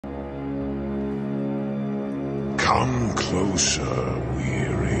Come closer,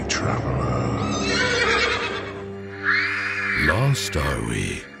 weary traveler. Lost, are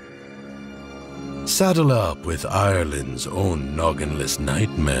we? Saddle up with Ireland's own nogginless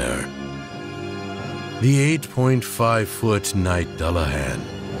nightmare. The 8.5-foot Knight Dullahan.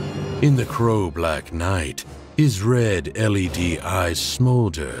 In the crow-black night, his red LED eyes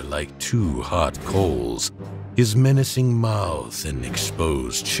smolder like two hot coals. His menacing mouth and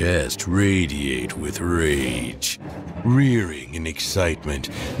exposed chest radiate with rage. Rearing in excitement,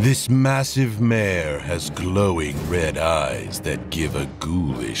 this massive mare has glowing red eyes that give a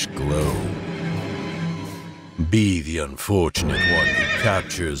ghoulish glow. Be the unfortunate one who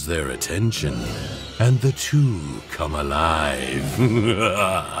captures their attention, and the two come alive.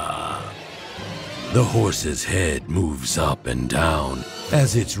 The horse's head moves up and down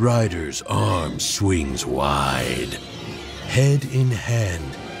as its rider's arm swings wide. Head in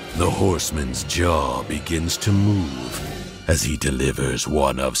hand, the horseman's jaw begins to move as he delivers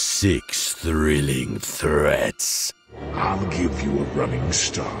one of 6 thrilling threats. I'll give you a running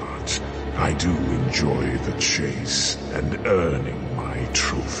start. I do enjoy the chase and earning my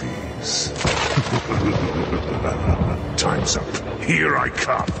trophies. Time's up. Here I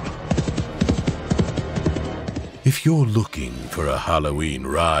come. If you're looking for a Halloween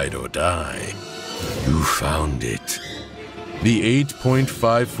ride or die, you found it. The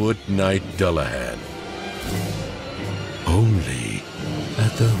 8.5-foot Knight Dullahan. Only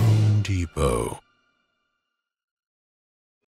at the Home Depot.